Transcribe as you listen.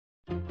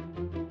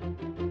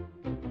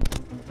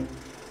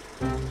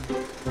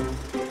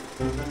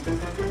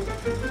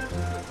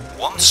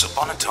Once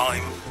upon a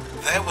time,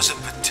 there was a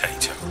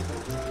potato.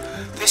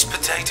 This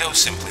potato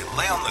simply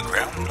lay on the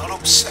ground, not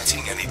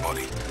upsetting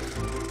anybody.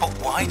 But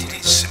why did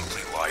it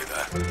simply lie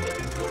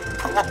there?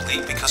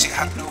 Probably because it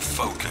had no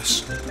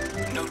focus,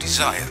 no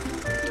desire.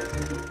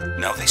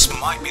 Now this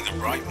might be the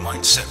right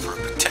mindset for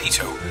a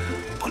potato,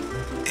 but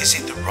is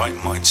it the right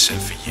mindset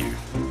for you?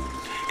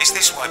 Is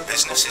this why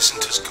business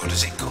isn't as good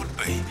as it could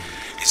be?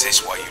 Is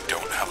this why you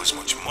don't have as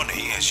much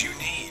money as you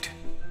need?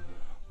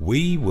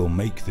 We will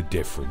make the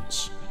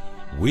difference.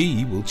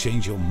 We will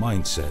change your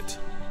mindset.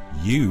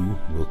 You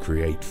will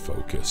create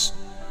focus.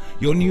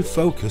 Your new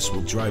focus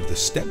will drive the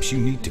steps you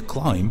need to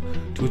climb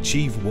to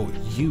achieve what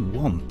you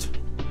want.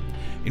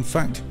 In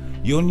fact,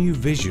 your new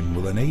vision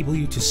will enable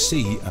you to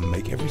see and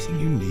make everything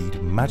you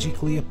need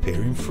magically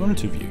appear in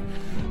front of you,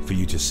 for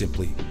you to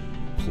simply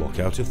pluck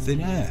out of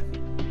thin air.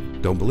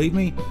 Don't believe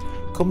me?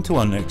 Come to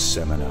our next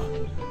seminar.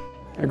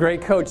 A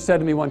great coach said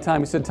to me one time,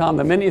 he said, Tom,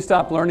 the minute you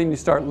stop learning, you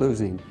start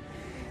losing.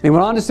 And he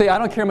went on to say, I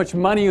don't care how much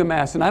money you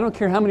amass, and I don't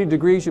care how many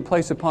degrees you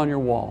place upon your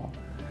wall.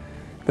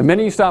 The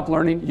minute you stop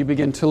learning, you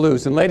begin to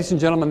lose. And ladies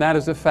and gentlemen, that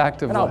is a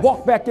fact of life. And I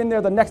walked back in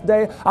there the next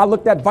day. I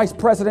looked that vice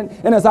president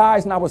in his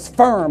eyes and I was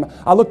firm.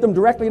 I looked him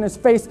directly in his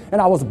face and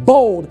I was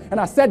bold. And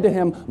I said to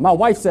him, my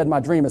wife said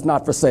my dream is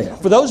not for sale.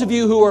 For those of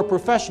you who are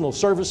professionals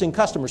servicing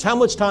customers, how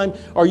much time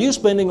are you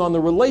spending on the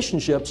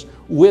relationships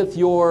with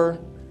your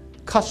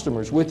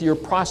customers, with your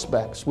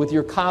prospects, with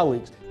your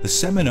colleagues? The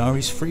seminar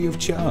is free of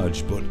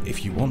charge, but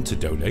if you want to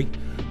donate,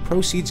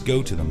 proceeds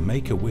go to the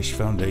Make-A-Wish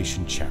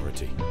Foundation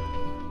charity.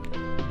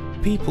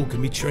 People can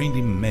be trained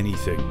in many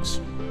things.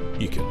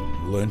 You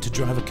can learn to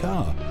drive a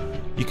car,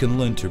 you can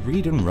learn to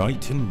read and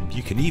write, and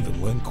you can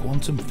even learn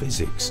quantum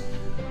physics.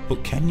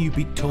 But can you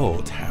be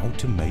taught how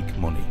to make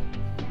money?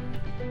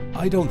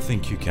 I don't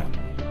think you can.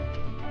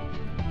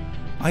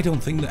 I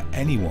don't think that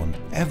anyone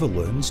ever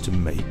learns to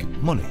make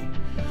money.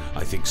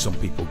 I think some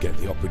people get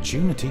the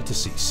opportunity to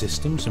see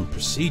systems and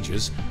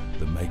procedures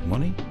that make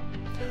money,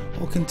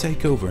 or can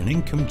take over an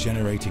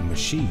income-generating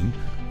machine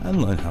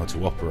and learn how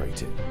to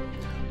operate it.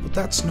 But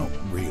that's not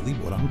really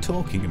what I'm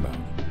talking about.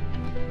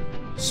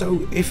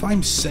 So if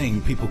I'm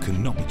saying people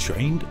cannot be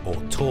trained or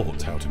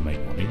taught how to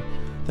make money,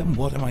 then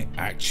what am I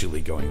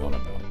actually going on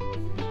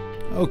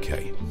about?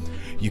 Okay,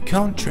 you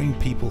can't train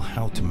people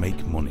how to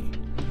make money,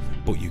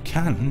 but you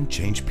can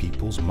change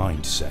people's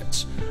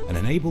mindsets and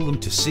enable them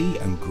to see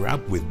and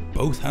grab with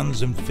both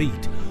hands and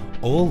feet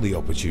all the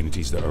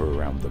opportunities that are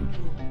around them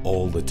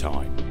all the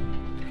time.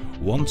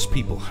 Once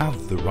people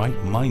have the right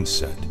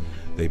mindset,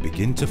 they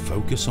begin to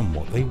focus on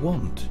what they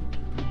want.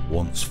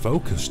 Once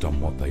focused on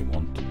what they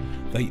want,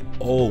 they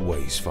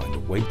always find a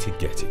way to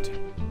get it.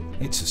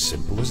 It's as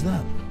simple as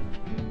that.